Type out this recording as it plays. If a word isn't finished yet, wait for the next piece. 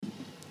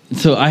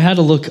So I had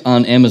a look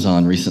on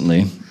Amazon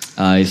recently.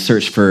 I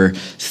searched for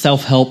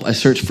self-help. I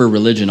searched for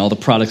religion, all the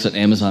products that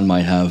Amazon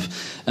might have.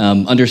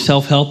 Under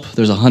self-help,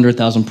 there's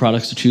 100,000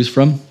 products to choose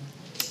from.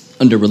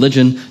 Under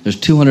religion, there's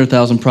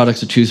 200,000 products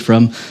to choose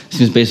from. It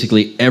seems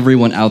basically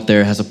everyone out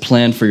there has a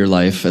plan for your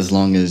life as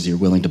long as you're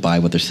willing to buy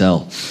what they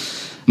sell.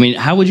 I mean,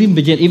 how would you even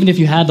begin, even if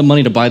you had the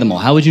money to buy them all,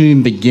 how would you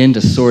even begin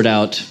to sort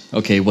out,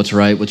 okay, what's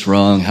right, what's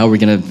wrong, how are we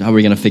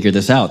gonna figure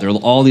this out? There are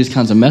all these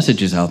kinds of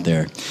messages out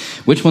there.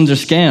 Which ones are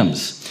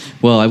scams?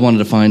 Well, I wanted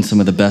to find some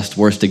of the best,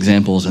 worst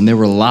examples, and there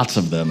were lots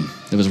of them.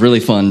 It was really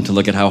fun to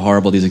look at how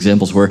horrible these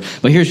examples were.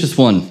 But here's just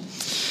one.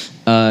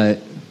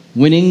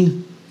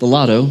 Winning the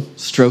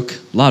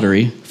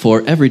lottery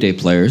for everyday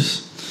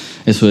players.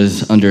 This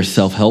was under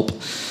self-help.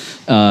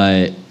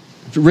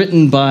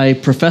 Written by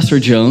Professor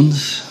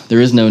Jones. There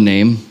is no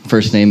name,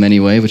 first name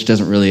anyway, which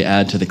doesn't really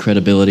add to the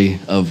credibility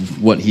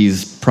of what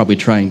he's probably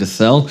trying to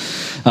sell.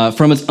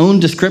 From its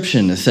own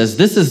description, it says,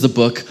 this is the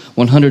book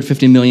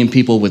 150 million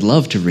people would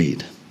love to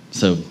read.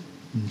 So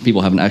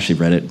people haven't actually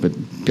read it, but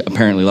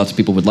apparently lots of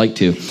people would like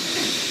to.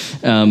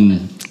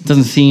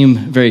 Doesn't seem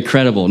very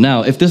credible.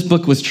 Now, if this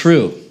book was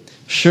true,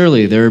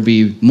 surely there would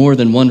be more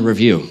than one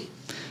review.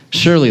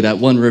 Surely that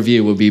one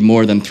review would be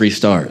more than 3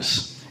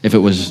 stars. If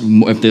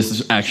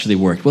this actually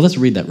worked. Well, let's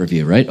read that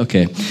review, right?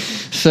 Okay.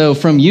 So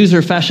from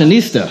User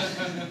Fashionista,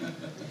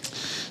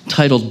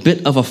 titled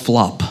Bit of a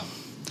Flop.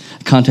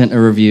 Content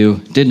or review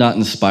did not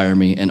inspire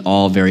me, in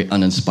all very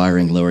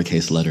uninspiring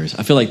lowercase letters.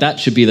 I feel like that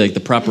should be like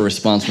the proper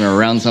response when we're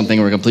around something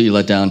and we're completely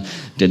let down.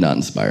 Did not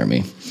inspire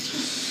me.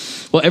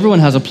 Well, everyone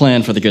has a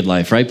plan for the good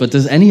life, right? But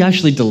does any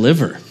actually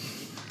deliver?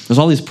 There's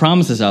all these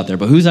promises out there,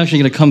 but who's actually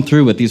going to come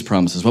through with these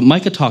promises? What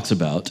Micah talks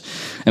about,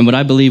 and what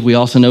I believe we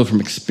also know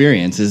from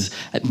experience, is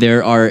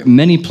there are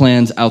many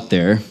plans out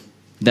there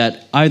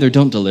that either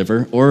don't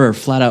deliver or are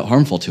flat out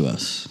harmful to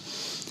us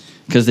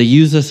because they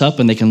use us up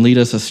and they can lead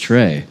us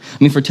astray. I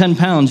mean, for 10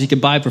 pounds, you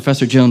could buy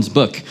Professor Jones'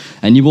 book,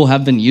 and you will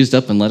have been used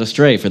up and led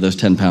astray for those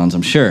 10 pounds,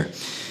 I'm sure.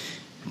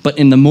 But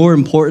in the more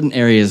important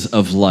areas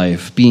of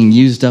life, being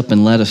used up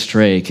and led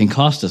astray can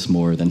cost us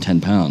more than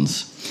 10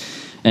 pounds.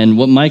 And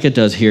what Micah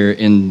does here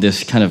in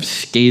this kind of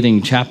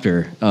scathing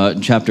chapter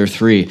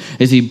 3,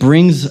 is he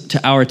brings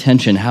to our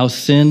attention how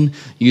sin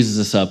uses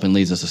us up and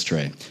leads us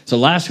astray. So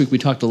last week we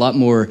talked a lot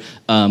more,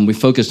 we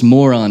focused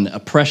more on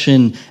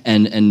oppression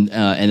and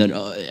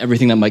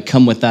everything that might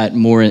come with that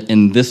more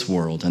in this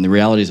world, and the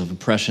realities of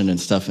oppression and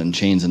stuff and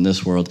chains in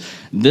this world.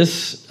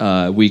 This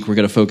week we're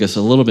going to focus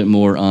a little bit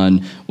more on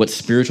what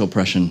spiritual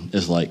oppression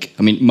is like.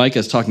 I mean, Micah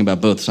is talking about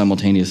both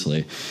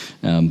simultaneously,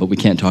 but we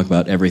can't talk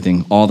about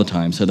everything all the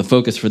time. So the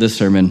focus for this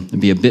sermon would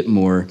be a bit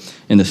more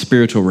in the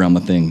spiritual realm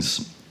of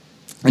things.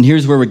 And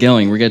here's where we're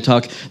going. We're going to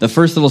talk, the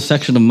first little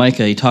section of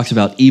Micah, he talks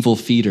about evil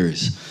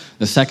feeders.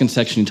 The second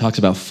section, he talks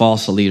about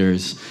false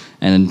leaders.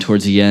 And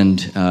towards the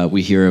end,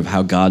 we hear of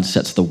how God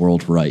sets the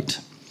world right.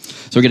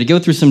 So we're going to go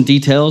through some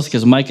details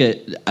because Micah,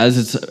 as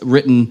it's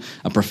written,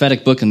 a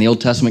prophetic book in the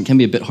Old Testament, can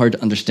be a bit hard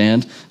to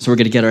understand. So we're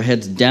going to get our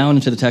heads down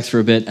into the text for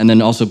a bit and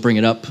then also bring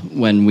it up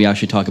when we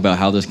actually talk about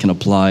how this can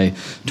apply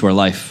to our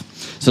life.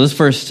 So let's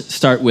first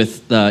start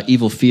with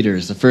evil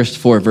feeders, the first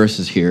 4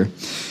 verses here.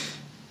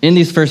 In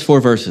these first 4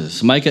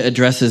 verses, Micah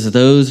addresses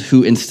those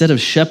who, instead of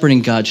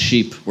shepherding God's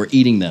sheep, were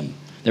eating them.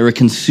 They were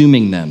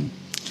consuming them.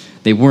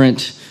 They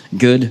weren't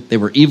good, they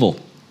were evil,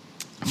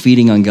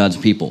 feeding on God's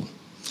people.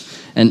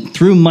 And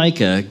through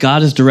Micah,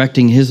 God is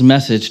directing his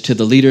message to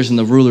the leaders and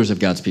the rulers of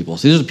God's people.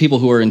 So these are the people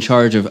who are in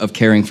charge of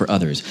caring for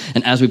others.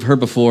 And as we've heard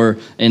before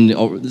in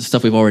the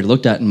stuff we've already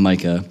looked at in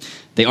Micah,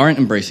 they aren't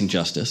embracing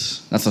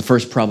justice. That's the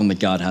first problem that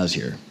God has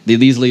here.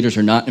 These leaders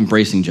are not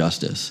embracing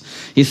justice.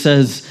 He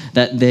says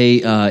that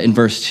they, in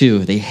verse 2,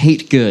 they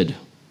hate good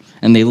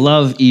and they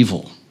love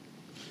evil.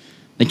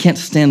 They can't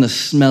stand the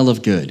smell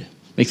of good.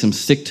 It makes them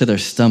sick to their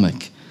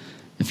stomach.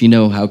 If you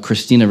know how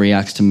Christina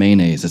reacts to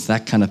mayonnaise, it's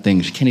that kind of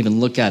thing. She can't even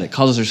look at it.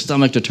 Causes her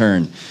stomach to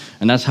turn.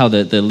 And that's how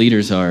the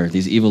leaders are,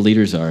 these evil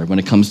leaders are, when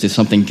it comes to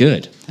something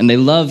good. And they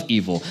love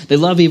evil. They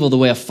love evil the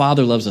way a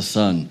father loves a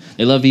son.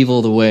 They love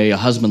evil the way a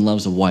husband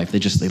loves a wife.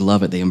 They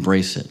love it. They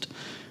embrace it.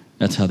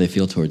 That's how they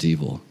feel towards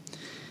evil.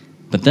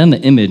 But then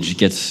the image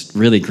gets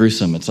really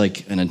gruesome. It's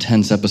like an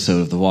intense episode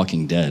of The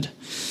Walking Dead.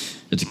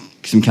 It's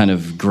some kind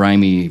of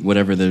grimy,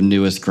 whatever the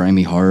newest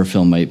grimy horror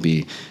film might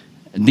be.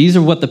 These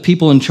are what the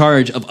people in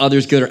charge of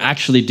others' good are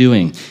actually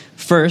doing.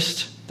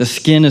 First, the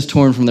skin is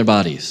torn from their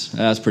bodies.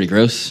 That's pretty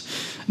gross.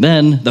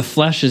 Then the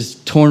flesh is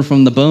torn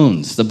from the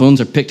bones. The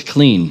bones are picked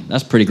clean.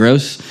 That's pretty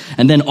gross.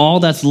 And then all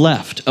that's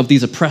left of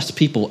these oppressed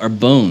people are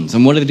bones.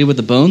 And what do they do with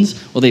the bones?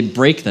 Well, they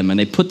break them and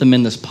they put them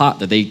in this pot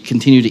that they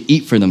continue to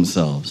eat for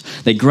themselves.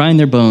 They grind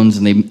their bones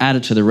and they add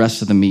it to the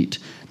rest of the meat.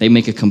 They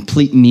make a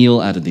complete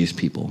meal out of these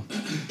people.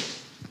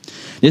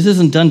 This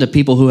isn't done to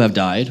people who have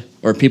died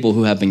or people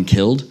who have been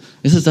killed.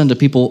 This is done to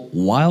people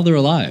while they're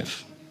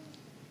alive.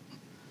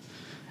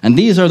 And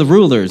these are the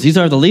rulers, these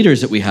are the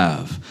leaders that we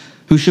have,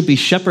 who should be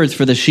shepherds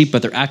for the sheep,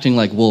 but they're acting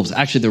like wolves.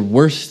 Actually, they're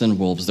worse than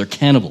wolves. They're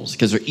cannibals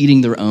because they're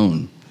eating their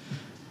own.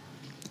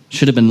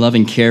 Should have been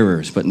loving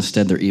carers, but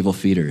instead they're evil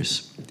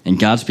feeders. And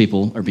God's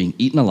people are being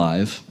eaten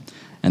alive,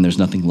 and there's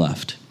nothing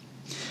left.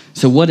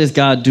 So what is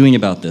God doing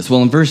about this?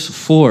 Well, in verse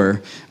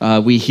 4,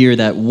 we hear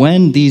that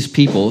when these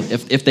people,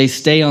 if they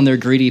stay on their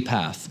greedy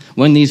path,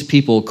 when these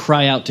people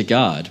cry out to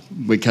God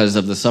because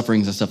of the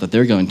sufferings and stuff that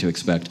they're going to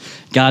expect,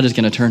 God is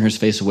going to turn his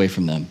face away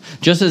from them.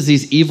 Just as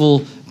these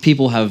evil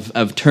people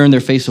have turned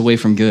their face away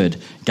from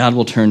good, God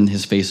will turn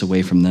his face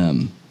away from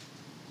them.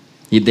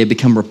 They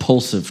become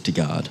repulsive to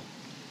God.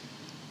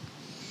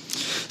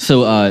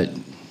 So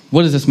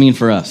what does this mean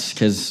for us?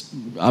 Because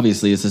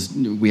obviously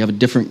we have a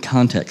different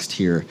context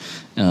here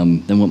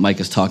than what Mike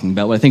is talking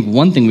about. But I think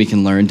one thing we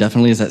can learn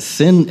definitely is that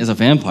sin is a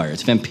vampire.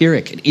 It's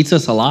vampiric. It eats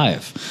us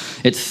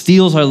alive. It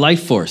steals our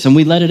life force, and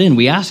we let it in.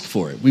 We ask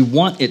for it. We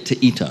want it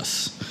to eat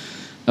us.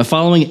 Now,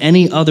 following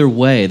any other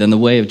way than the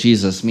way of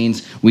Jesus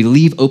means we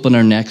leave open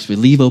our necks, we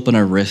leave open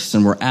our wrists,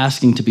 and we're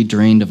asking to be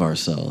drained of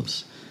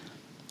ourselves.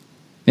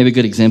 Maybe a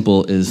good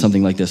example is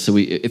something like this. So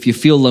if you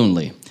feel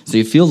lonely, so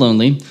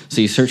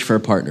you search for a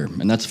partner,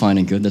 and that's fine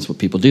and good. That's what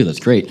people do. That's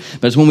great.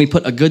 But it's when we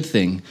put a good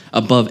thing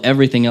above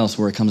everything else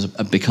where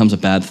it becomes a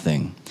bad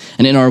thing.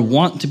 And in our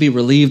want to be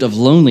relieved of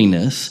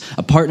loneliness,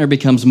 a partner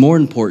becomes more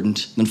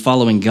important than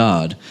following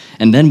God.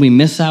 And then we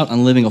miss out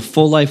on living a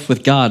full life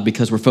with God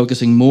because we're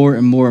focusing more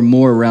and more and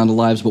more around the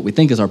lives of what we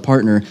think is our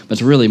partner, but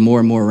it's really more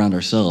and more around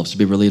ourselves to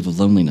be relieved of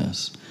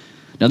loneliness.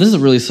 Now, this is a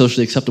really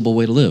socially acceptable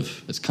way to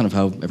live. It's kind of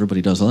how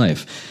everybody does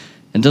life.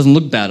 And it doesn't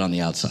look bad on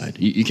the outside.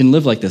 You can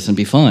live like this and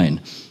be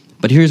fine.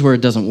 But here's where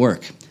it doesn't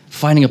work.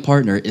 Finding a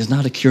partner is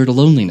not a cure to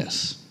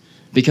loneliness.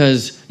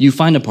 Because you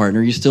find a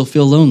partner, you still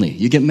feel lonely.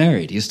 You get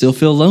married, you still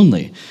feel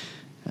lonely.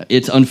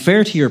 It's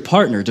unfair to your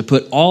partner to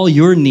put all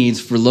your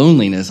needs for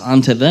loneliness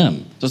onto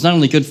them. So it's not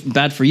only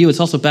bad for you, it's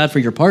also bad for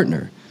your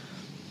partner.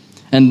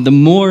 And the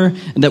more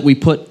that we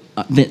put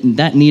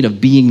that need of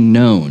being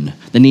known,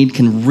 that need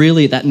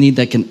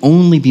that can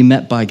only be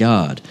met by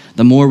God,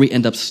 the more we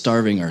end up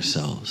starving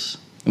ourselves.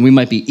 And we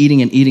might be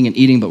eating and eating and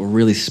eating, but we're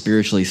really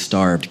spiritually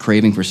starved,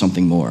 craving for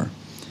something more.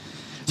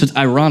 So it's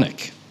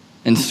ironic.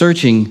 In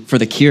searching for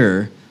the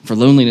cure for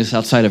loneliness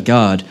outside of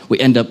God, we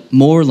end up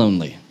more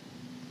lonely.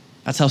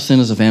 That's how sin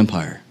is a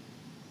vampire.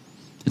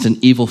 It's an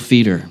evil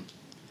feeder.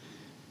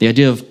 The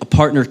idea of a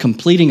partner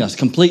completing us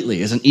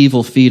completely is an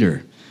evil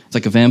feeder. It's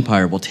like a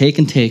vampire. We'll take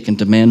and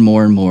demand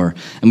more and more.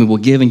 And we will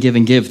give and give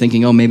and give,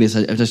 thinking, oh, maybe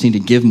I just need to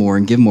give more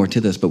and give more to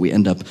this, but we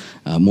end up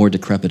more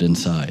decrepit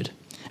inside.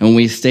 And when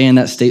we stay in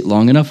that state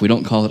long enough, we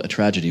don't call it a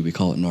tragedy, we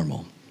call it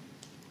normal.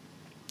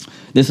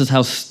 This is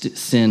how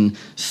sin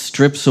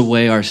strips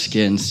away our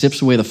skin, strips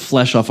away the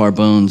flesh off our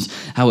bones,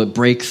 how it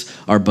breaks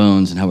our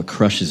bones, and how it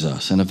crushes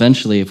us. And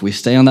eventually, if we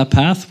stay on that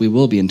path, we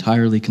will be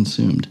entirely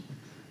consumed.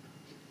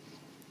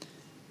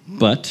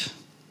 But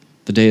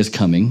the day is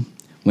coming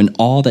when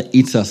all that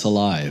eats us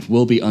alive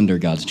will be under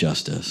God's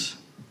justice.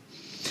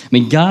 I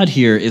mean, God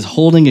here is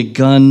holding a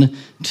gun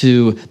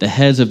to the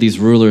heads of these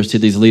rulers, to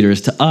these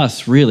leaders, to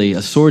us, really,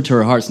 a sword to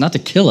our hearts, not to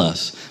kill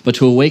us, but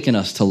to awaken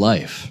us to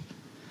life.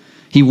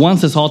 He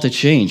wants us all to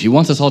change. He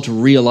wants us all to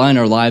realign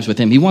our lives with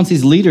him. He wants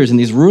these leaders and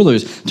these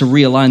rulers to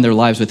realign their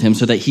lives with him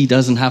so that he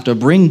doesn't have to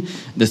bring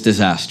this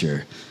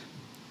disaster.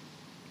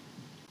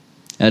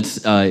 That's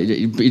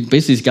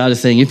basically God is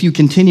saying, if you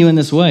continue in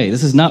this way,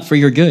 this is not for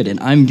your good,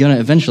 and I'm going to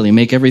eventually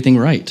make everything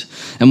right.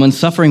 And when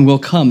suffering will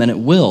come, and it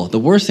will, the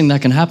worst thing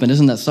that can happen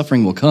isn't that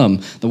suffering will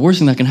come. The worst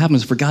thing that can happen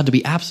is for God to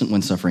be absent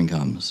when suffering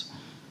comes.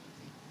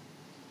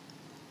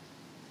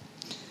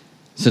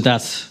 So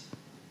that's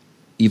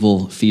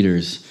evil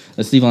feeders.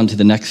 Let's move on to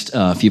the next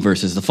few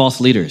verses. The false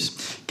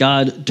leaders.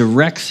 God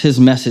directs his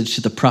message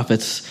to the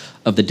prophets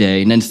of the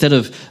day, and instead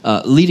of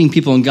leading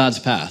people in God's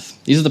path,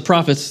 these are the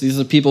prophets, these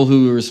are the people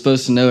who are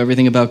supposed to know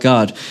everything about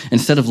God.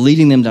 Instead of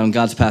leading them down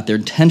God's path, they're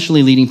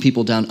intentionally leading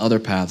people down other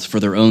paths for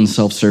their own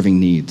self-serving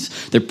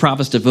needs. They're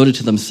prophets devoted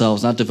to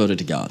themselves, not devoted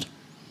to God.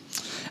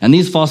 And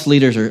these false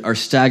leaders are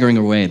staggering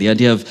away. The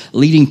idea of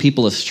leading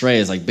people astray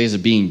is like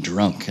basically being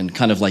drunk and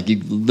kind of like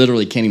you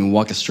literally can't even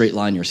walk a straight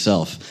line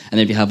yourself. And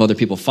if you have other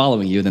people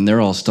following you, then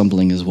they're all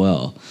stumbling as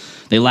well.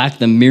 They lack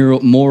the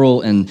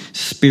moral and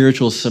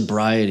spiritual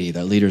sobriety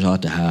that leaders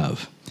ought to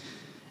have.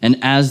 And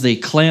as they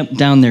clamp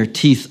down their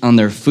teeth on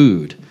their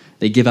food,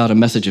 they give out a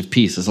message of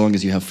peace as long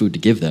as you have food to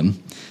give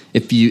them.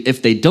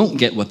 If they don't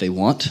get what they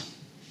want,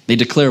 they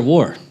declare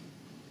war.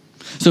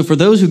 So for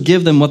those who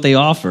give them what they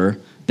offer,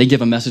 they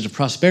give a message of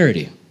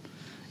prosperity.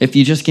 If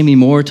you just give me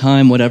more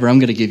time, whatever, I'm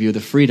going to give you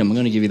the freedom. I'm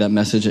going to give you that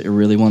message that you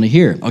really want to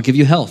hear. I'll give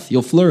you health.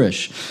 You'll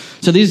flourish.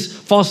 So these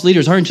false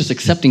leaders aren't just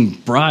accepting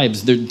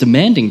bribes. They're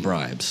demanding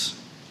bribes.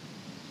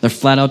 They're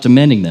flat out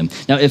demanding them.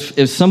 Now,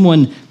 if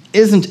someone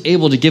isn't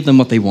able to give them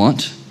what they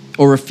want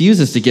or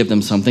refuses to give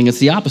them something, it's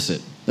the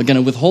opposite. They're going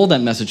to withhold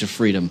that message of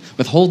freedom,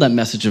 withhold that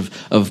message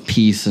of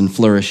peace and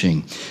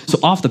flourishing. So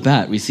off the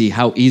bat, we see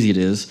how easy it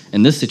is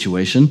in this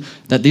situation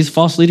that these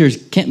false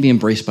leaders can't be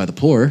embraced by the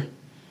poor.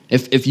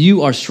 If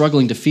you are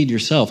struggling to feed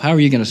yourself, how are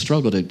you going to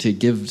struggle to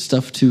give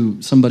stuff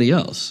to somebody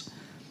else?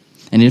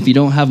 And if you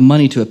don't have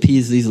money to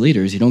appease these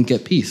leaders, you don't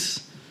get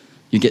peace.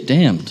 You get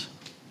damned.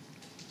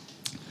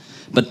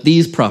 But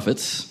these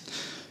prophets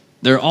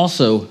they're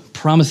also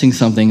promising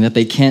something that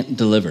they can't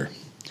deliver.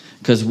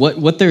 Because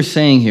what they're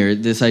saying here,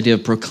 this idea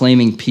of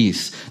proclaiming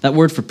peace, that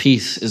word for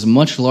peace is a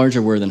much larger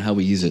word than how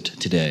we use it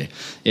today.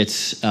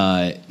 It's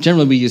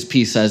generally we use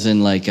peace as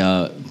in like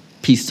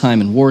peacetime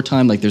and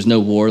wartime, like there's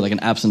no war, like an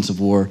absence of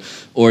war,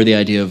 or the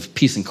idea of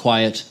peace and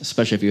quiet,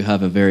 especially if you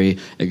have a very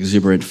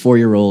exuberant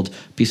 4-year-old.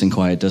 Peace and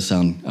quiet does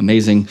sound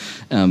amazing.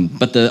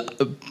 But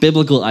the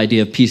biblical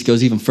idea of peace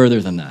goes even further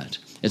than that.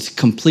 It's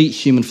complete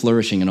human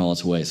flourishing in all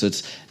its ways. So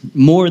it's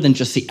more than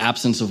just the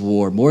absence of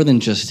war, more than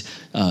just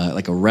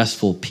like a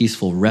restful,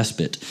 peaceful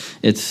respite.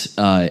 It's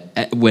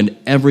when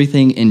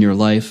everything in your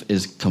life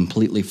is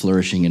completely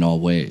flourishing in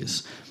all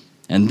ways.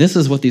 And this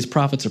is what these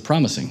prophets are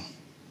promising.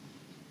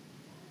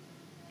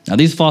 Now,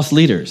 these false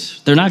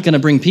leaders, they're not going to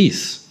bring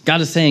peace.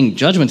 God is saying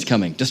judgment's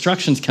coming,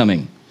 destruction's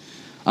coming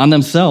on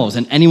themselves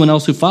and anyone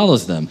else who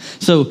follows them.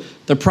 So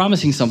they're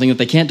promising something that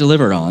they can't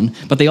deliver on,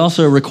 but they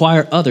also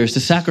require others to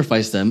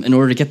sacrifice them in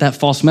order to get that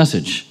false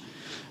message.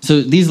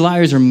 So these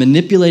liars are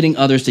manipulating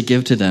others to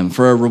give to them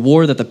for a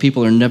reward that the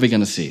people are never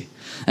going to see.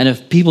 And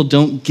if people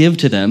don't give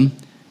to them,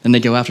 then they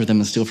go after them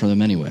and steal from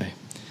them anyway.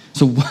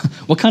 So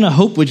what kind of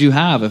hope would you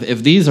have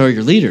if these are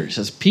your leaders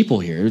as people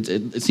here?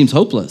 It seems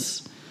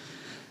hopeless.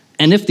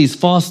 And if these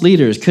false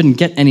leaders couldn't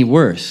get any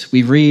worse,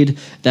 we read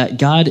that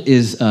God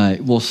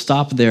will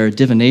stop their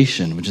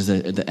divination, which is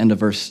at the end of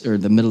verse or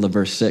the middle of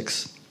verse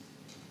 6.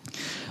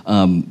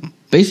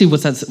 Basically,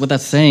 what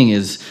that's saying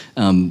is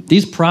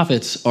these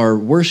prophets are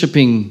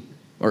worshiping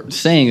or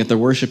saying that they're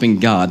worshiping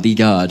God, the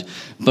God,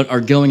 but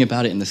are going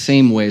about it in the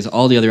same ways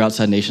all the other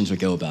outside nations would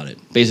go about it.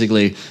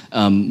 Basically,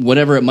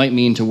 whatever it might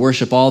mean to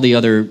worship all the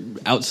other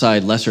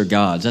outside lesser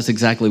gods, that's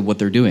exactly what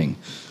they're doing.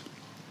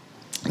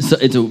 So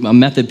it's a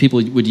method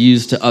people would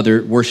use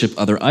to worship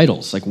other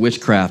idols, like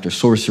witchcraft or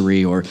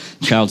sorcery or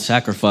child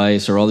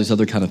sacrifice or all these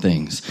other kind of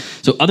things.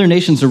 So other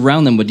nations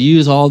around them would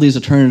use all these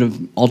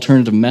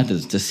alternative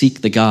methods to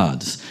seek the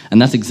gods.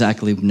 And that's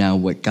exactly now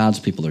what God's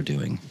people are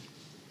doing.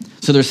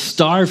 So they're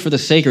starved for the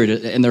sacred,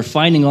 and they're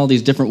finding all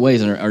these different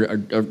ways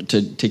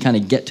to kind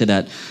of get to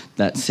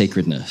that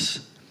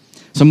sacredness.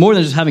 So more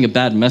than just having a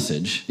bad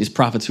message, these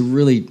prophets who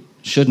really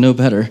should know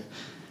better,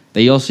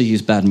 they also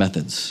use bad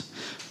methods.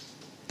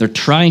 They're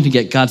trying to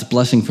get God's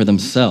blessing for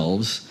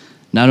themselves,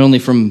 not only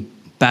from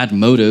bad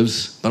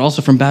motives, but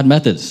also from bad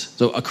methods.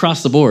 So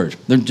across the board,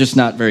 they're just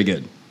not very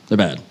good. They're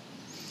bad.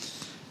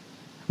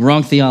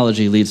 Wrong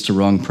theology leads to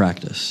wrong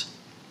practice.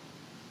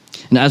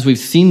 And as we've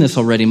seen this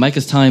already,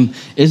 Micah's time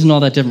isn't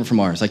all that different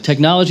from ours. Like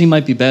technology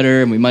might be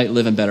better, and we might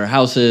live in better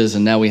houses,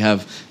 and now we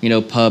have,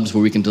 pubs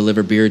where we can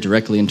deliver beer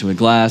directly into a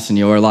glass,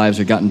 and our lives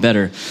are gotten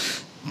better.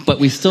 But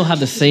we still have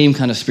the same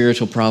kind of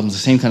spiritual problems, the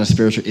same kind of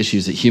spiritual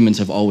issues that humans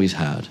have always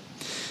had.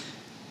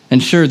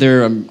 And sure,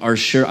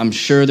 I'm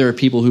sure there are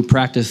people who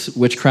practice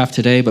witchcraft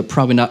today, but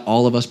probably not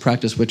all of us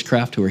practice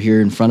witchcraft who are here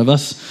in front of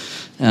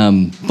us.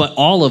 But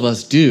all of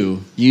us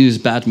do use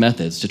bad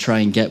methods to try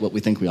and get what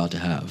we think we ought to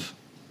have.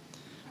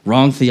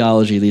 Wrong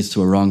theology leads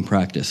to a wrong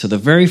practice. So the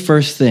very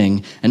first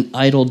thing an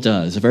idol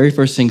does, the very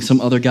first thing some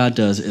other god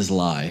does is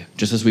lie,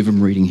 just as we've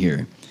been reading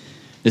here.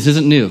 This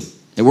isn't new.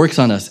 It works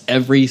on us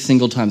every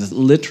single time. It's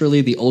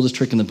literally the oldest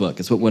trick in the book.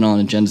 It's what went on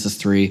in Genesis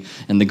 3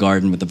 in the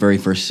garden with the very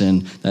first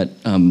sin that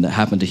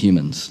happened to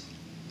humans.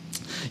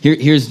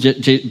 Here's the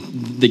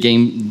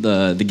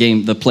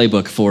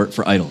playbook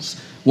for idols.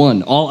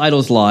 1, all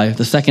idols lie.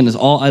 The second is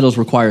all idols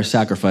require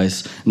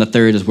sacrifice. And the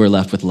third is we're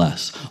left with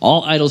less.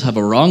 All idols have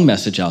a wrong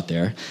message out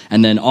there,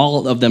 and then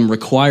all of them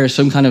require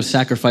some kind of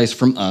sacrifice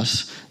from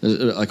us,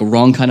 like a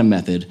wrong kind of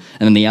method,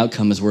 and then the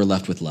outcome is we're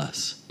left with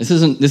less. This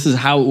is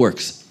how it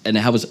works. And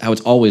how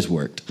it's always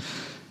worked.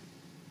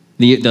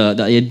 The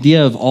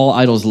idea of all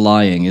idols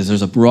lying is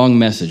there's a wrong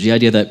message. The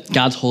idea that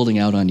God's holding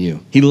out on you.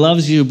 He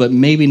loves you, but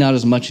maybe not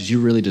as much as you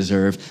really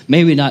deserve.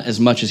 Maybe not as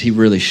much as he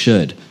really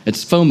should.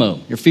 It's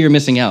FOMO, your fear of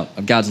missing out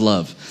of God's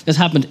love. This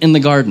happened in the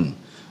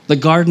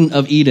Garden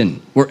of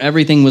Eden, where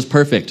everything was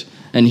perfect.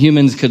 And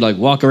humans could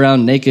walk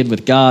around naked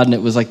with God, and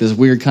it was like this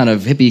weird kind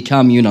of hippie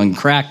commune on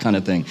crack kind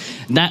of thing.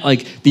 That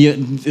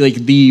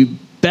the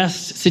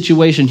best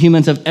situation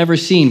humans have ever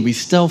seen, we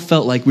still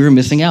felt like we were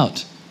missing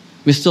out.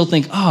 We still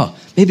think,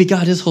 maybe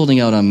God is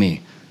holding out on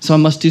me, so I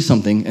must do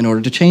something in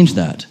order to change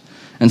that.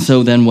 And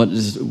so then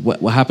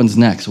what happens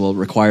next? Well, it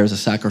requires a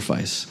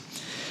sacrifice.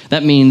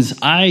 That means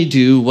I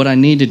do what I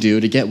need to do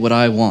to get what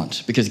I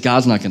want, because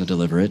God's not going to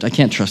deliver it. I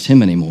can't trust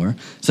him anymore.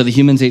 So the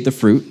humans ate the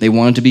fruit. They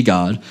wanted to be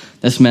God.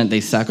 This meant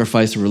they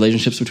sacrificed the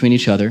relationships between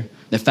each other.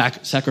 They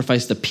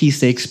sacrificed the peace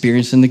they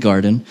experienced in the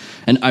garden.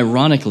 And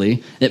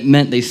ironically, it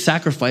meant they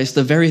sacrificed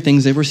the very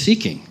things they were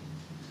seeking.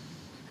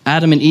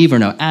 Adam and Eve are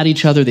now at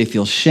each other. They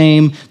feel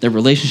shame. Their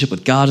relationship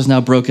with God is now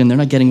broken. They're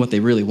not getting what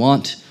they really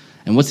want.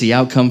 And what's the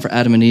outcome for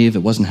Adam and Eve? It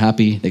wasn't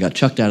happy. They got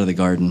chucked out of the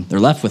garden. They're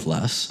left with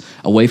less,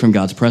 away from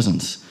God's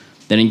presence.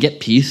 They didn't get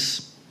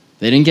peace.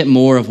 They didn't get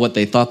more of what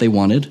they thought they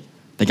wanted.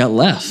 They got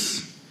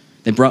less.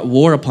 They brought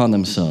war upon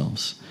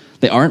themselves.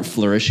 They aren't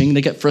flourishing.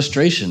 They get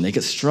frustration. They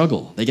get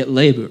struggle. They get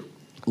labor.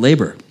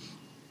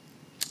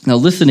 Now,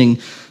 listening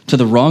to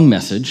the wrong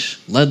message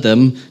led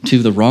them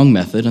to the wrong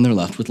method, and they're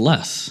left with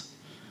less.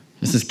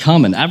 This is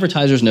common.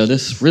 Advertisers know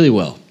this really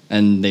well,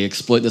 and they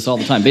exploit this all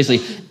the time.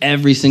 Basically,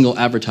 every single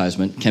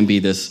advertisement can be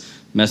this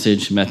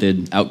message,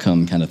 method,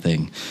 outcome kind of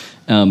thing.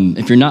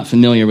 If you're not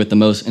familiar with the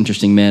most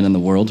interesting man in the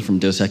world from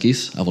Dos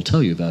Equis, I will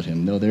tell you about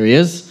him. No, there he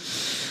is.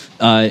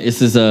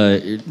 This is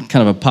a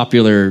kind of a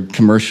popular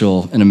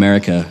commercial in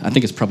America. I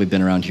think it's probably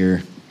been around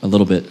here a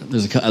little bit.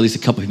 There's at least a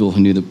couple people who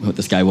knew what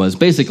this guy was.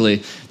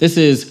 Basically, this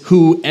is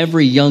who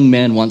every young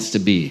man wants to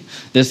be.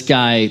 This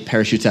guy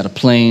parachutes out of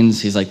planes.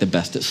 He's like the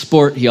best at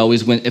sport. He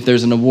always win. If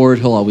there's an award,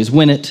 he'll always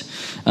win it.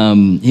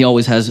 He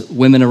always has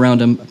women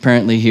around him,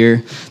 apparently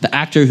here. The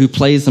actor who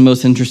plays the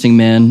most interesting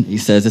man, he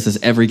says, this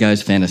is every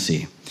guy's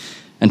fantasy.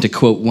 And to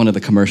quote one of the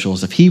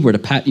commercials, if he were to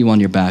pat you on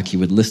your back, he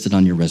would list it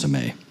on your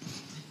resume.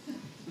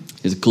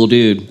 He's a cool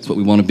dude. It's what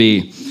we want to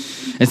be.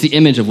 It's the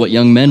image of what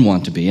young men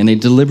want to be, and they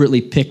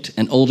deliberately picked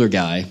an older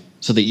guy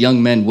so that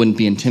young men wouldn't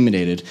be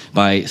intimidated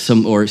by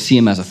or see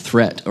him as a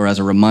threat or as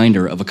a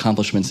reminder of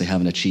accomplishments they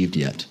haven't achieved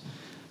yet.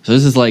 So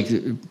this is like,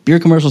 beer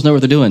commercials know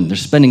what they're doing. They're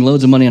spending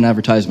loads of money on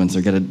advertisements.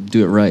 They're going to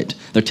do it right.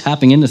 They're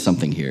tapping into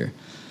something here.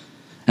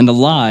 And the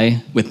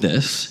lie with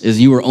this is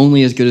you are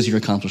only as good as your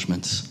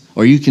accomplishments,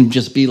 or you can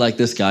just be like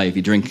this guy if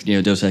you drink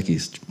Dos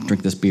Equis,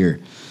 drink this beer.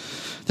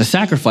 The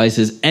sacrifice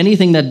is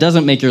anything that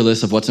doesn't make your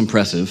list of what's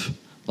impressive,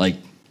 like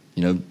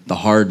the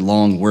hard,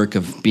 long work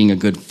of being a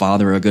good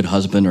father or a good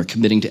husband or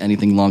committing to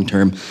anything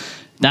long-term.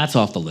 That's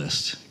off the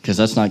list because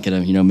that's not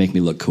going to, make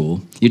me look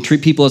cool. You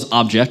treat people as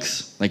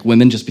objects, like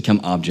women just become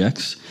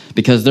objects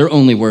because their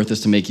only worth is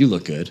to make you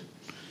look good.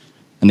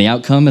 And the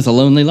outcome is a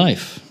lonely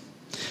life.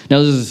 Now,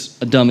 this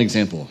is a dumb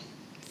example.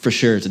 For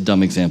sure, it's a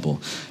dumb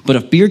example. But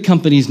if beer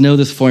companies know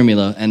this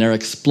formula and are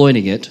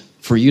exploiting it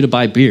for you to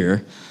buy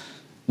beer,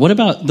 what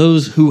about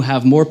those who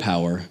have more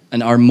power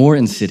and are more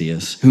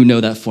insidious, who know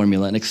that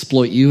formula and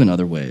exploit you in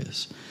other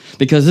ways?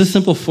 Because this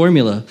simple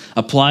formula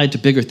applied to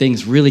bigger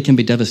things really can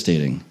be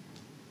devastating.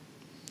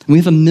 We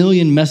have a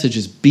million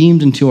messages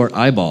beamed into our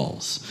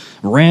eyeballs,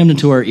 rammed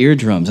into our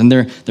eardrums, and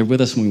they're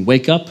with us when we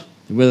wake up,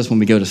 they're with us when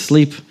we go to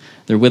sleep,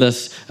 they're with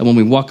us when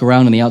we walk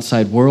around in the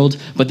outside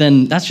world, but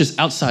then that's just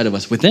outside of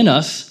us. Within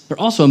us, there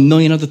are also a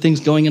million other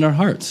things going in our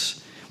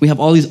hearts. We have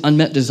all these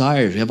unmet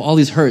desires, we have all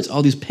these hurts,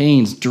 all these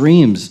pains,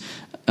 dreams,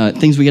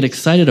 things we get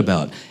excited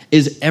about.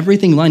 Is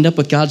everything lined up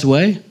with God's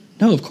way?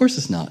 No, of course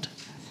it's not.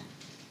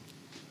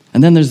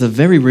 And then there's the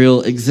very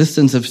real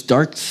existence of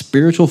dark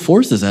spiritual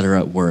forces that are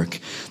at work.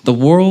 The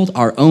world,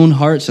 our own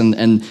hearts,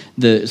 and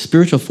the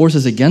spiritual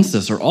forces against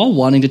us are all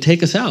wanting to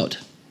take us out.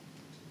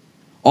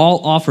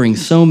 All offering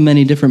so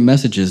many different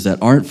messages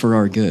that aren't for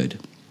our good.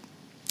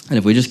 And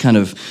if we just kind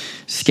of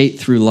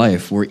skate through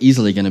life, we're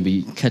easily going to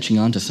be catching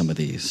on to some of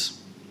these.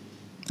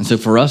 And so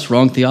for us,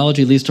 wrong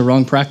theology leads to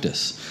wrong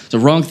practice. It's a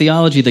wrong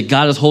theology that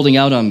God is holding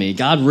out on me.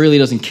 God really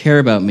doesn't care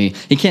about me.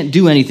 He can't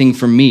do anything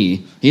for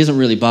me. He isn't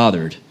really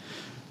bothered.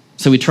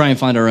 So we try and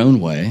find our own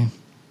way,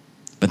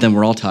 but then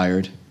we're all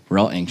tired, we're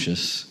all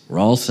anxious, we're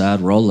all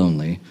sad, we're all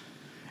lonely.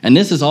 And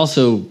this is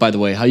also, by the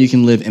way, how you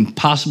can live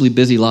impossibly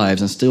busy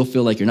lives and still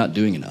feel like you're not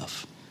doing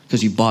enough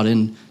because you bought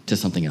into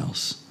something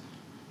else.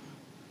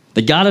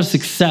 The God of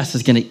success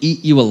is going to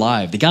eat you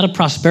alive. The God of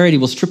prosperity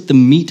will strip the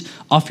meat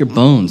off your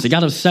bones. The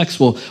God of sex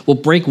will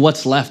break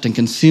what's left and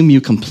consume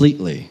you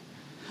completely.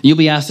 You'll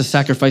be asked to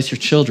sacrifice your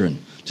children,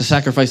 to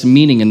sacrifice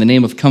meaning in the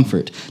name of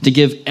comfort, to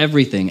give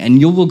everything, and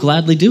you will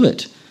gladly do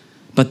it.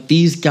 But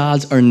these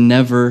gods are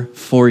never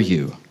for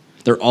you.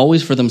 They're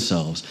always for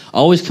themselves,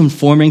 always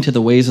conforming to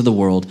the ways of the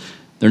world.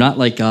 They're not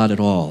like God at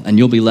all, and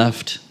you'll be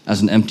left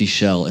as an empty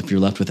shell if you're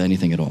left with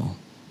anything at all.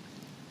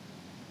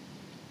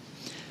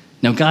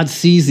 Now, God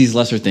sees these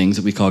lesser things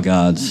that we call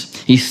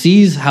gods. He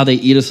sees how they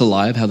eat us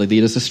alive, how they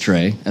lead us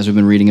astray, as we've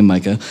been reading in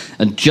Micah.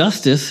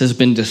 Justice has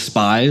been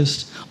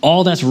despised.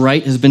 All that's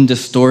right has been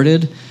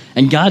distorted.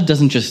 And God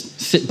doesn't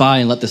just sit by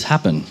and let this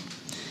happen.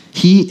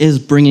 He is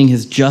bringing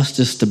his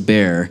justice to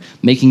bear,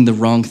 making the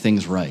wrong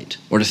things right.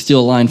 Or to steal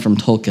a line from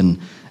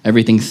Tolkien,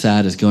 everything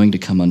sad is going to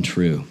come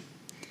untrue.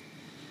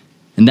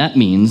 And that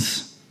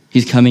means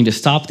he's coming to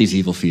stop these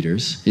evil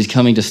feeders. He's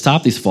coming to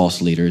stop these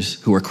false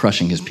leaders who are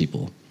crushing his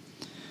people.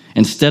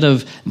 Instead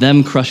of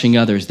them crushing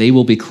others, they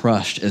will be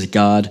crushed as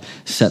God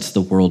sets the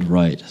world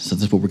right. So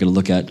this is what we're going to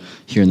look at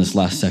here in this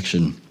last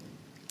section.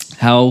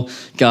 How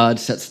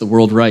God sets the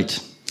world right.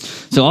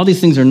 So all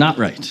these things are not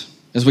right.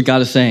 This is what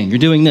God is saying. You're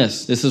doing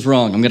this. This is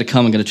wrong. I'm going to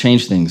come. I'm going to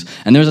change things.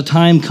 And there's a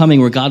time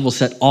coming where God will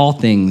set all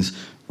things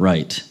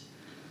right.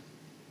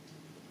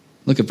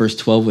 Look at verse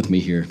 12 with me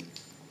here.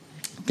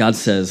 God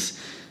says,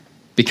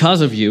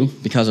 because of you,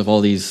 because of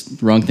all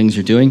these wrong things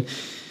you're doing,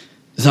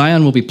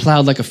 Zion will be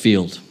plowed like a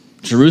field.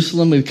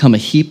 Jerusalem will become a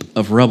heap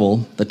of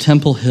rubble, the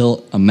Temple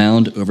Hill a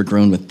mound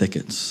overgrown with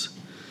thickets.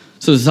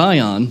 So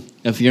Zion,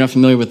 if you're not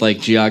familiar with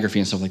geography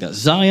and stuff like that,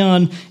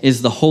 Zion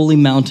is the holy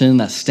mountain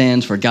that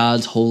stands for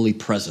God's holy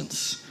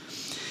presence.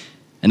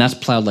 And that's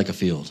plowed like a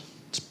field.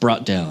 It's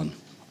brought down,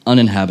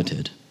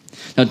 uninhabited.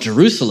 Now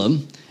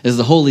Jerusalem is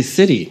the holy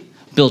city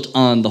built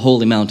on the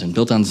holy mountain,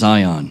 built on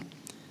Zion.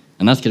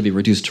 And that's going to be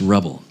reduced to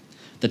rubble.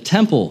 The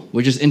temple,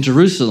 which is in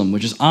Jerusalem,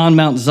 which is on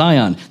Mount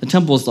Zion. The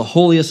temple is the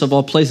holiest of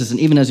all places. And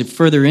even as you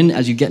further in,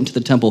 as you get into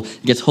the temple,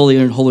 it gets holier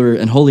and holier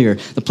and holier.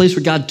 The place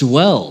where God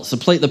dwells,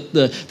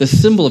 the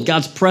symbol of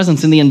God's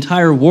presence in the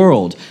entire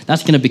world,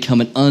 that's going to become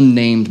an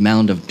unnamed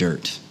mound of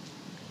dirt.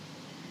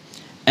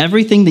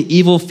 Everything the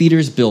evil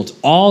feeders built,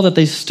 all that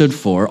they stood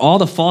for, all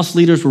the false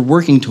leaders were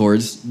working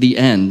towards, the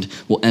end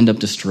will end up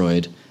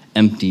destroyed,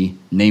 empty,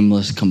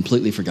 nameless,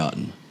 completely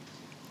forgotten.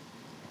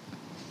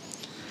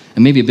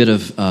 And maybe a bit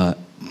of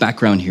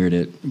background here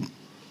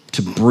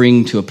to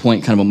bring to a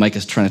point kind of what Micah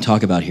is trying to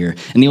talk about here.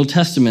 In the Old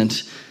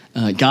Testament,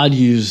 God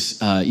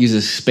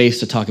uses space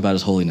to talk about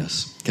his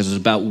holiness, because it was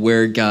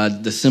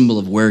about the symbol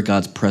of where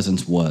God's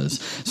presence was.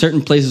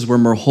 Certain places were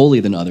more holy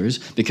than others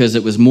because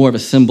it was more of a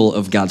symbol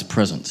of God's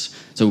presence.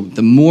 So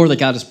the more that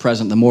God is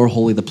present, the more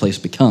holy the place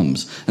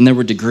becomes. And there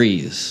were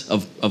degrees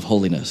of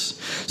holiness.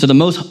 So the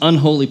most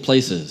unholy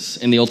places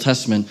in the Old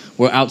Testament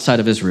were outside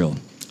of Israel.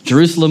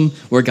 Jerusalem,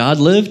 where God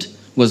lived,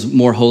 was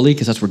more holy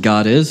because that's where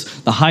God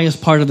is. The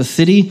highest part of the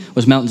city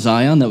was Mount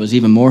Zion, that was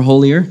even more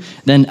holier.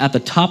 Then at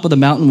the top of the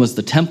mountain was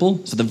the temple.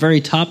 So the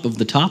very top of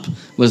the top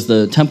was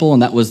the temple,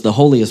 and that was the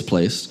holiest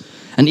place.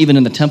 And even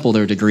in the temple,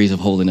 there are degrees of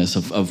holiness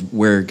of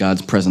where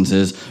God's presence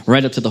is,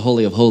 right up to the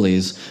Holy of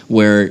Holies,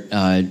 where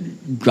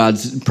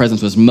God's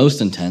presence was most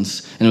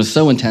intense. And it was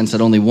so intense that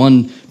only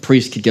one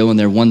priest could go in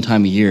there one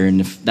time a year. And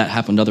if that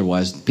happened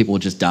otherwise, people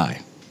would just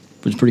die,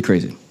 which is pretty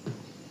crazy.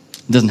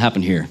 It doesn't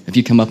happen here. If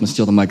you come up and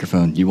steal the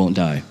microphone, you won't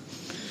die.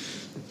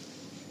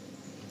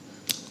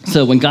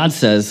 So when God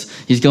says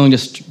he's going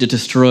to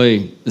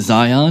destroy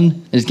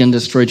Zion, he's going to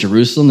destroy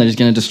Jerusalem, that he's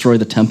going to destroy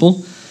the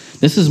temple,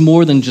 this is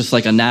more than just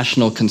like a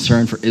national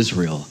concern for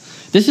Israel.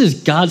 This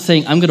is God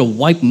saying, I'm going to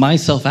wipe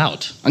myself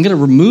out. I'm going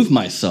to remove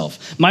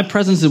myself. My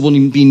presence will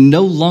be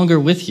no longer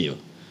with you.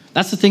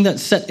 That's the thing that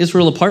set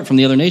Israel apart from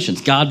the other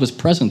nations. God was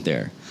present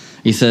there.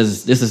 He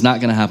says, this is not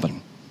going to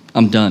happen.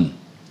 I'm done.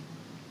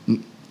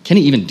 Can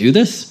he even do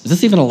this? Is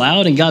this even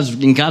allowed in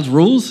God's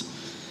rules?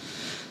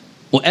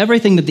 Well,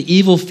 everything that the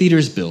evil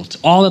feeders built,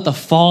 all that the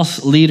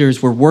false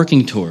leaders were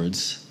working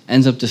towards,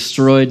 ends up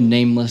destroyed,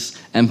 nameless,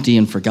 empty,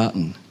 and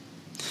forgotten.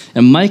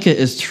 And Micah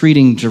is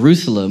treating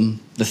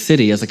Jerusalem, the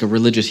city, as like a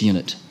religious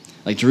unit.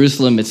 Like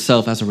Jerusalem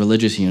itself as a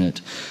religious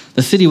unit.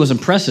 The city was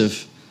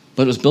impressive,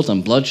 but it was built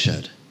on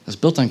bloodshed. It was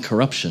built on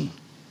corruption.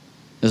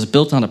 It was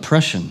built on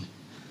oppression.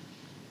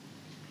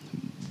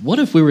 What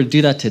if we were to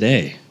do that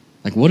today?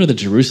 Like, what are the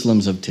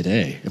Jerusalems of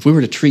today? If we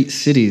were to treat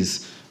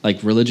cities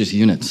like religious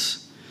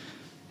units,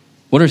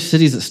 what are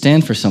cities that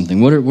stand for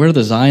something? What are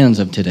the Zions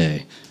of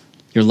today?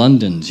 Your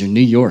Londons, your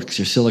New Yorks,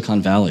 your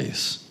Silicon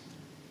Valleys.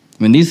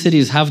 I mean, these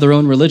cities have their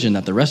own religion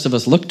that the rest of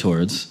us look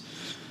towards.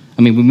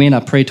 I mean, we may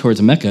not pray towards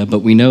Mecca, but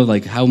we know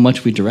like how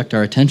much we direct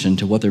our attention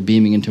to what they're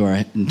beaming into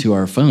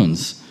our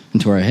phones,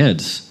 into our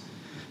heads.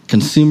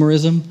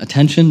 Consumerism,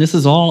 attention, this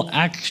is all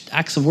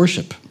acts of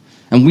worship.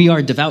 And we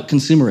are devout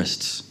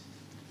consumerists.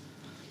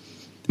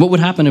 What would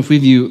happen if we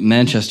view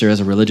Manchester as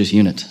a religious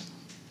unit?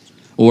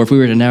 Or if we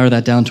were to narrow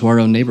that down to our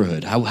own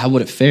neighborhood? How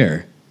would it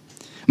fare?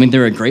 I mean,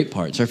 there are great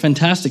parts. There are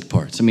fantastic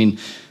parts. I mean,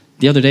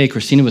 the other day,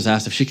 Christina was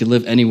asked if she could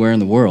live anywhere in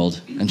the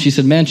world, and she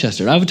said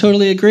Manchester. I would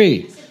totally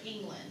agree. I said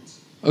England.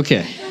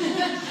 Okay.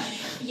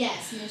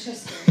 Yes,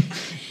 Manchester.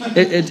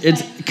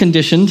 It's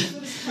conditioned.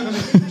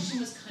 The question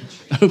was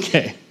country.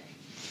 Okay.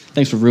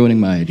 Thanks for ruining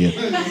my idea.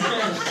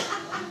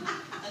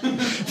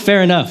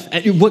 Fair enough.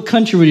 What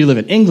country would you live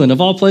in? England, of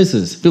all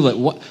places. People are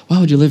like, why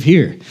would you live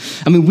here?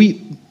 I mean,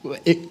 we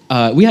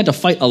had to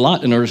fight a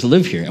lot in order to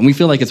live here, and we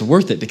feel like it's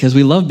worth it because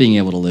we love being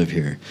able to live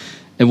here.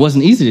 It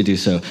wasn't easy to do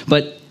so,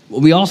 but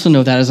we also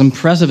know that as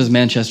impressive as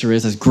Manchester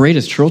is, as great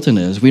as Chorlton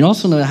is, we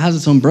also know it has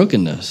its own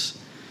brokenness.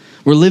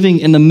 We're living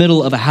in the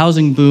middle of a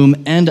housing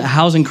boom and a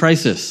housing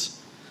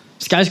crisis.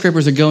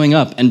 Skyscrapers are going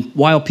up, and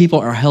while people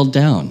are held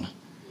down.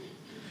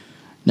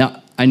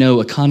 Now, I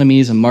know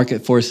economies and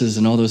market forces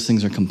and all those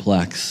things are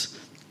complex,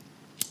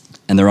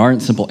 and there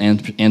aren't simple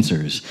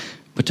answers.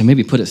 But to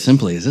maybe put it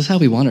simply, is this how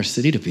we want our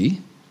city to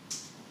be?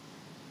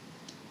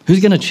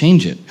 Who's going to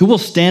change it? Who will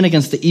stand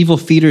against the evil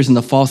feeders and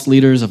the false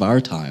leaders of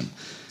our time?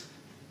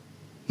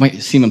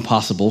 Might seem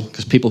impossible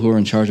because people who are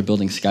in charge of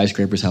building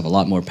skyscrapers have a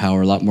lot more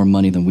power, a lot more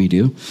money than we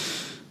do.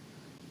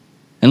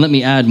 And let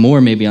me add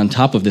more maybe on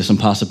top of this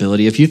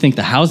impossibility. If you think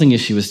the housing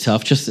issue is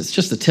tough, it's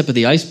just the tip of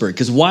the iceberg.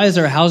 Because why is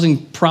there a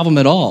housing problem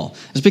at all?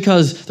 It's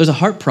because there's a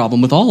heart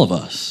problem with all of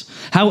us.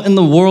 How in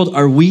the world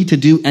are we to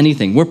do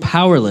anything? We're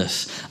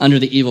powerless under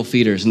the evil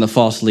feeders and the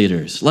false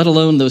leaders, let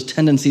alone those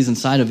tendencies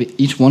inside of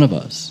each one of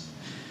us.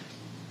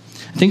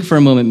 Think for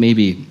a moment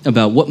maybe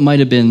about what might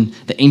have been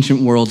the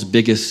ancient world's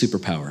biggest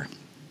superpower.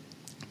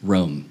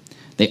 Rome.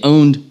 They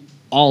owned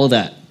all of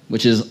that,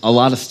 which is a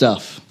lot of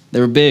stuff. They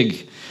were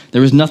big.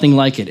 There was nothing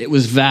like it. It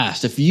was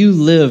vast. If you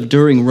lived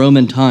during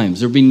Roman times,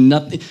 there'd be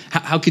nothing.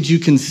 How could you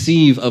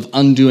conceive of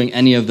undoing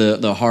any of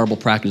the horrible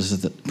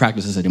practices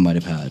that you might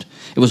have had?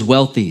 It was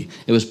wealthy.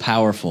 It was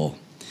powerful.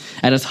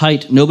 At its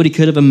height, nobody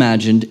could have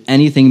imagined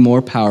anything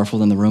more powerful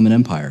than the Roman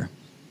Empire.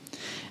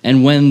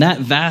 And when that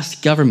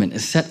vast government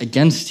is set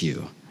against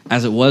you,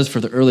 as it was for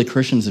the early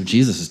Christians of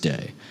Jesus'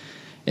 day.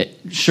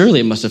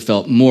 Surely it must have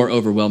felt more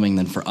overwhelming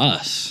than for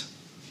us.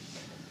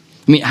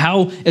 I mean,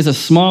 how is a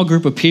small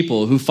group of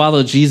people who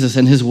follow Jesus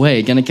and his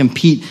way going to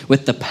compete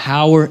with the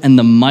power and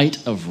the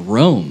might of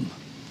Rome?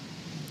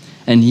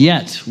 And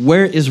yet,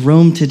 where is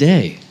Rome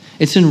today?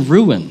 It's in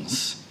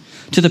ruins.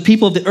 To the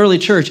people of the early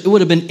church, it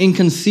would have been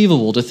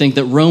inconceivable to think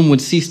that Rome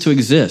would cease to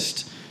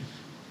exist.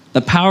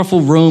 The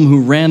powerful Rome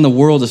who ran the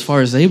world as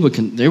far as they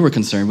were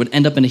concerned would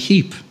end up in a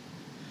heap.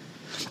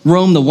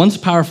 Rome, the once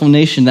powerful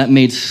nation that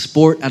made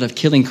sport out of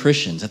killing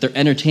Christians, that their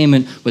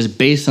entertainment was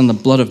based on the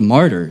blood of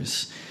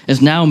martyrs,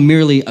 is now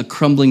merely a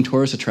crumbling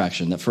tourist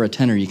attraction that for a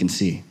tenner you can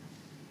see.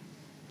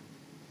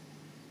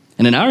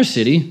 And in our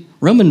city,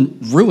 Roman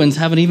ruins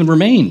haven't even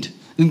remained.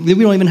 We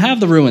don't even have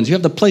the ruins. You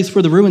have the place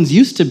where the ruins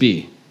used to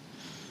be.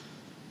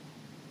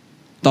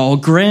 The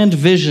grand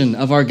vision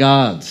of our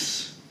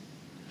gods.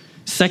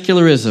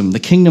 Secularism, the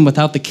kingdom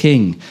without the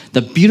king.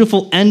 The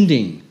beautiful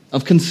ending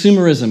of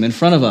consumerism in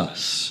front of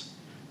us.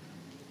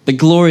 The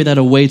glory that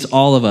awaits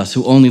all of us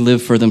who only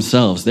live for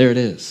themselves. There it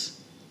is.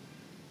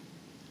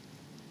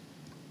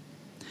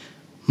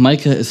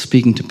 Micah is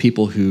speaking to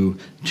people who,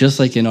 just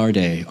like in our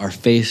day, are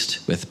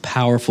faced with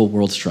powerful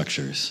world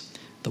structures.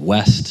 The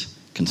West,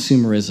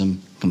 consumerism,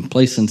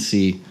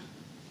 complacency,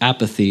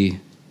 apathy.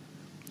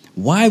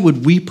 Why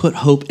would we put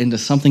hope into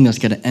something that's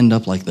going to end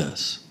up like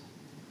this?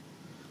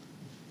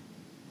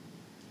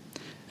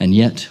 And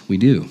yet, we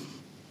do.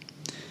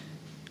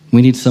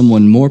 We need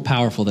someone more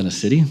powerful than a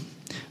city,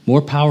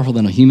 more powerful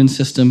than a human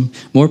system,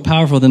 more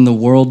powerful than the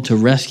world to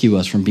rescue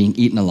us from being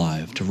eaten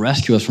alive, to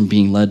rescue us from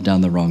being led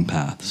down the wrong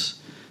paths.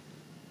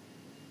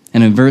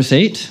 And in verse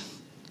 8,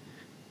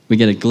 we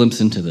get a glimpse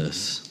into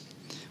this,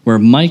 where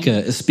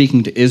Micah is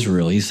speaking to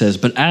Israel. He says,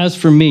 "But as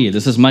for me,"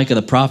 this is Micah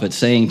the prophet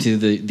saying to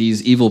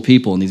these evil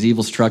people and these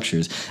evil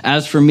structures,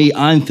 "As for me,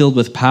 I'm filled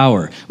with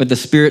power, with the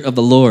Spirit of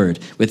the Lord,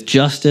 with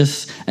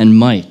justice and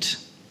might."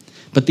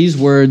 But these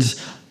words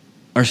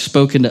are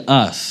spoken to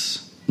us,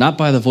 not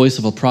by the voice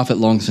of a prophet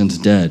long since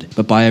dead,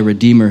 but by a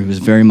Redeemer who is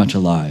very much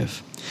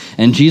alive.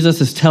 And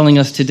Jesus is telling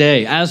us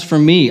today, "As for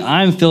me,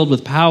 I'm filled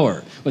with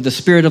power, with the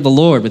Spirit of the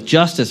Lord, with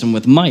justice and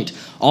with might.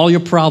 All your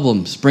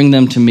problems, bring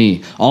them to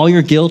me. All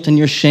your guilt and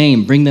your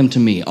shame, bring them to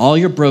me. All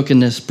your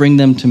brokenness, bring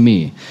them to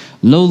me.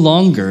 No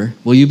longer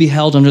will you be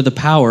held under the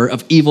power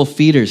of evil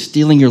feeders,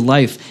 stealing your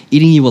life,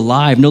 eating you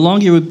alive. No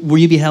longer will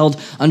you be held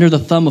under the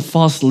thumb of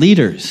false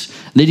leaders,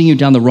 leading you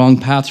down the wrong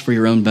paths for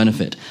your own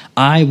benefit.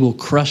 I will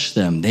crush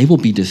them. They will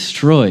be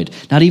destroyed.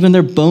 Not even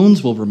their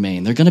bones will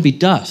remain. They're going to be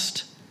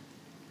dust."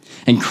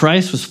 And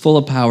Christ was full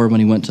of power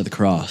when he went to the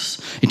cross.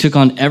 He took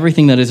on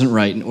everything that isn't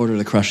right in order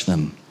to crush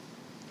them.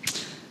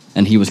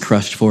 And he was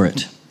crushed for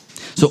it.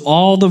 So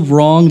all the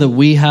wrong that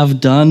we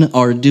have done,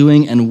 are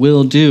doing, and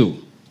will do,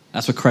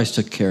 that's what Christ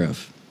took care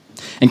of.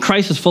 And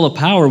Christ is full of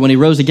power when he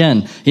rose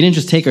again. He didn't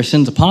just take our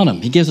sins upon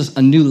him. He gives us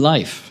a new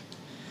life.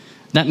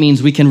 That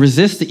means we can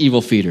resist the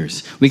evil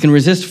feeders. We can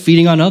resist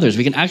feeding on others.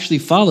 We can actually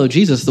follow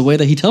Jesus the way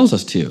that he tells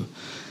us to.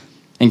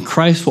 And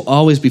Christ will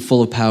always be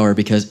full of power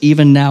because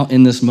even now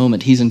in this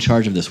moment, he's in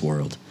charge of this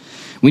world.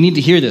 We need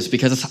to hear this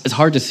because it's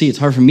hard to see. It's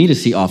hard for me to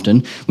see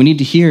often. We need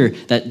to hear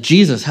that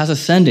Jesus has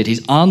ascended.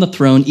 He's on the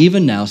throne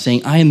even now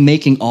saying, "I am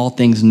making all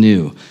things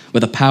new,"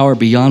 with a power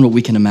beyond what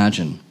we can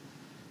imagine.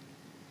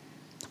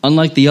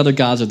 Unlike the other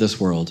gods of this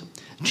world,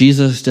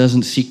 Jesus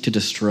doesn't seek to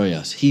destroy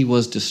us. He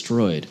was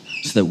destroyed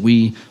so that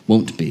we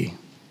won't be.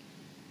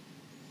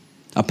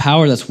 A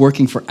power that's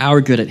working for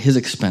our good at his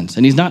expense.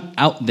 And he's not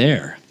out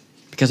there.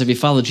 Because if you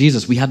follow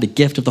Jesus, we have the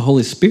gift of the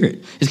Holy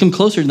Spirit. He's come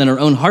closer than our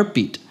own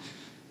heartbeat.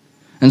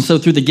 And so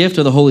through the gift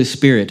of the Holy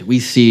Spirit, we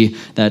see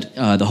that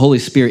the Holy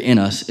Spirit in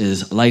us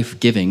is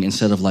life-giving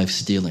instead of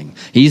life-stealing.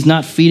 He's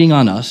not feeding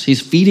on us,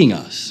 he's feeding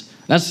us.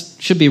 That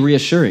should be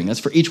reassuring. That's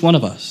for each one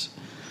of us.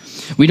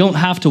 We don't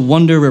have to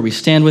wonder where we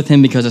stand with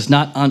him because it's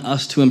not on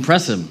us to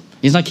impress him.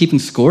 He's not keeping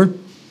score.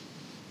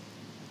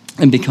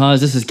 And because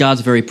this is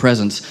God's very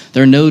presence,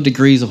 there are no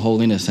degrees of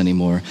holiness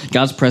anymore.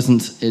 God's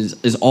presence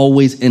is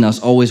always in us,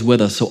 always with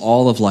us, so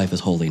all of life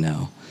is holy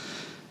now.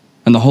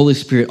 And the Holy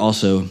Spirit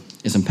also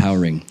is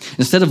empowering.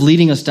 Instead of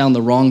leading us down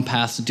the wrong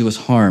path to do us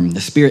harm,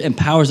 the Spirit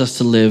empowers us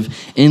to live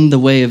in the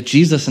way of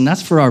Jesus, and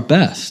that's for our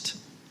best.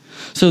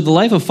 So the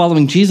life of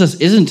following Jesus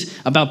isn't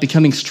about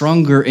becoming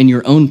stronger in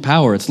your own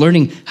power. It's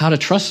learning how to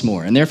trust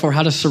more, and therefore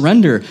how to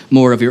surrender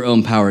more of your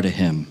own power to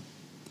him.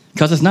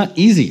 Because it's not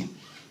easy.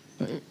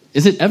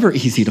 Is it ever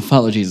easy to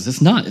follow Jesus?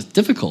 It's not. It's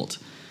difficult.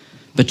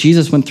 But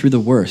Jesus went through the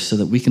worst so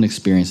that we can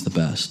experience the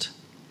best.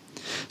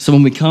 So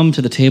when we come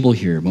to the table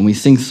here, when we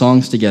sing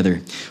songs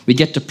together, we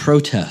get to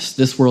protest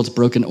this world's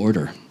broken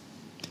order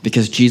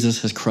because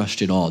Jesus has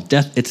crushed it all.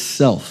 Death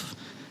itself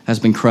has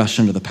been crushed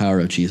under the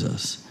power of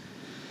Jesus.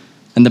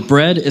 And the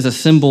bread is a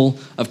symbol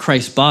of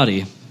Christ's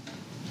body.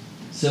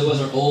 So was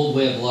our old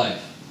way of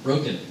life,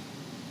 broken.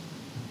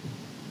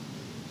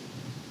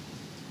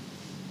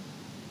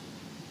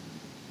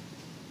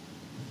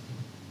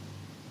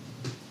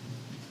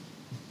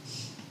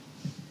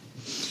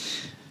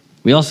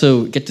 We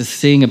also get to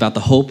sing about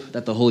the hope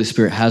that the Holy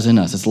Spirit has in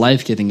us. It's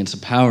life-giving, it's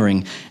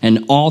empowering,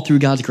 and all through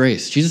God's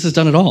grace. Jesus has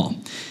done it all.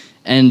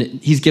 And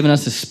he's given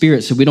us the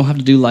Spirit so we don't have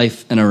to do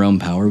life in our own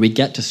power. We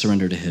get to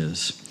surrender to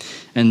his.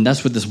 And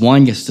that's what this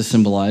wine gets to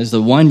symbolize.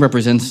 The wine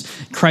represents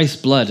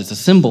Christ's blood. It's a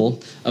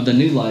symbol of the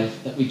new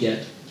life that we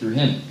get through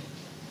him.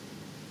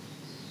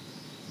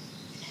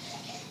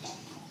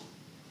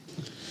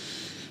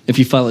 If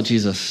you follow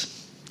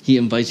Jesus, he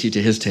invites you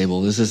to his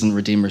table. This isn't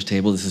Redeemer's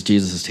table. This is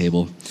Jesus'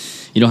 table.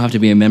 You don't have to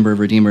be a member of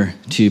Redeemer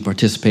to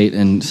participate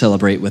and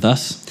celebrate with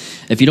us.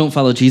 If you don't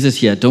follow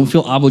Jesus yet, don't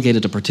feel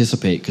obligated to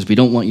participate because we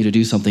don't want you to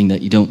do something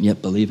that you don't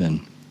yet believe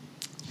in.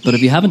 But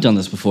if you haven't done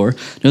this before,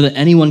 know that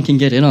anyone can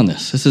get in on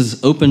this. This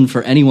is open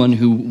for anyone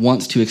who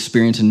wants to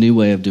experience a new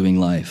way of doing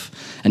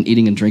life. And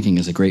eating and drinking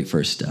is a great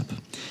first step.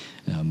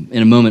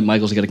 In a moment,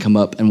 Michael's going to come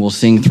up and we'll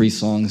sing 3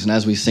 songs. And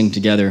as we sing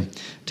together,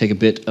 take a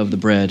bit of the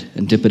bread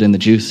and dip it in the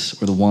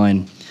juice or the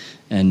wine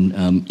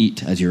and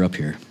eat as you're up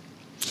here.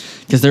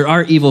 Because there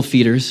are evil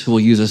feeders who will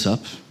use us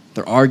up.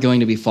 There are going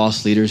to be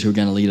false leaders who are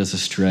going to lead us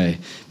astray.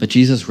 But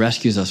Jesus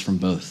rescues us from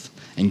both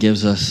and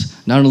gives us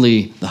not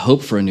only the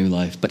hope for a new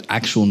life, but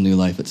actual new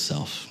life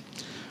itself.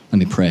 Let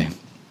me pray.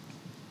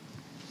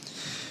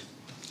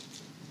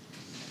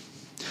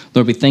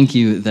 Lord, we thank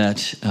you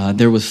that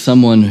there was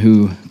someone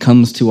who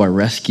comes to our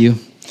rescue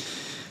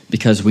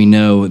because we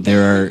know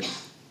there are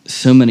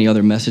so many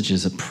other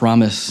messages that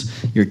promise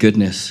your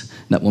goodness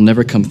that will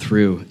never come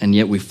through, and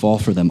yet we fall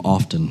for them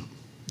often.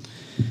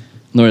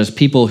 Lord, as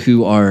people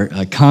who are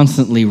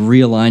constantly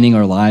realigning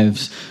our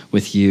lives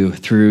with you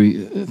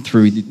through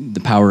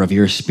the power of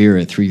your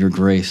Spirit, through your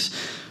grace,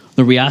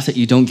 Lord, we ask that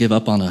you don't give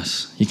up on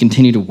us. You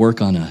continue to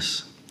work on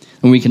us.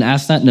 And we can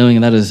ask that knowing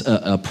that is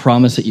a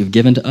promise that you've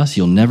given to us.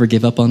 You'll never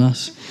give up on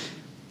us.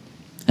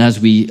 And as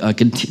we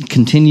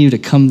continue to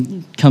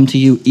come to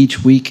you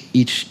each week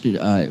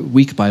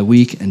by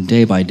week and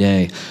day by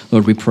day,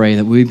 Lord, we pray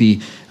that we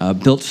be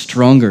built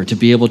stronger to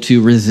be able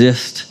to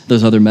resist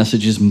those other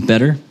messages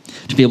better,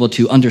 to be able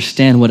to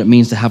understand what it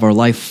means to have our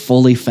life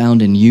fully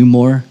found in you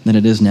more than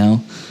it is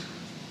now.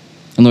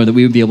 And Lord, that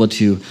we would be able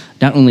to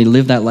not only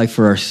live that life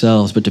for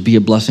ourselves, but to be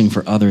a blessing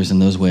for others in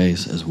those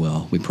ways as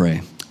well. We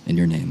pray in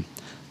your name.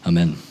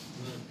 Amen.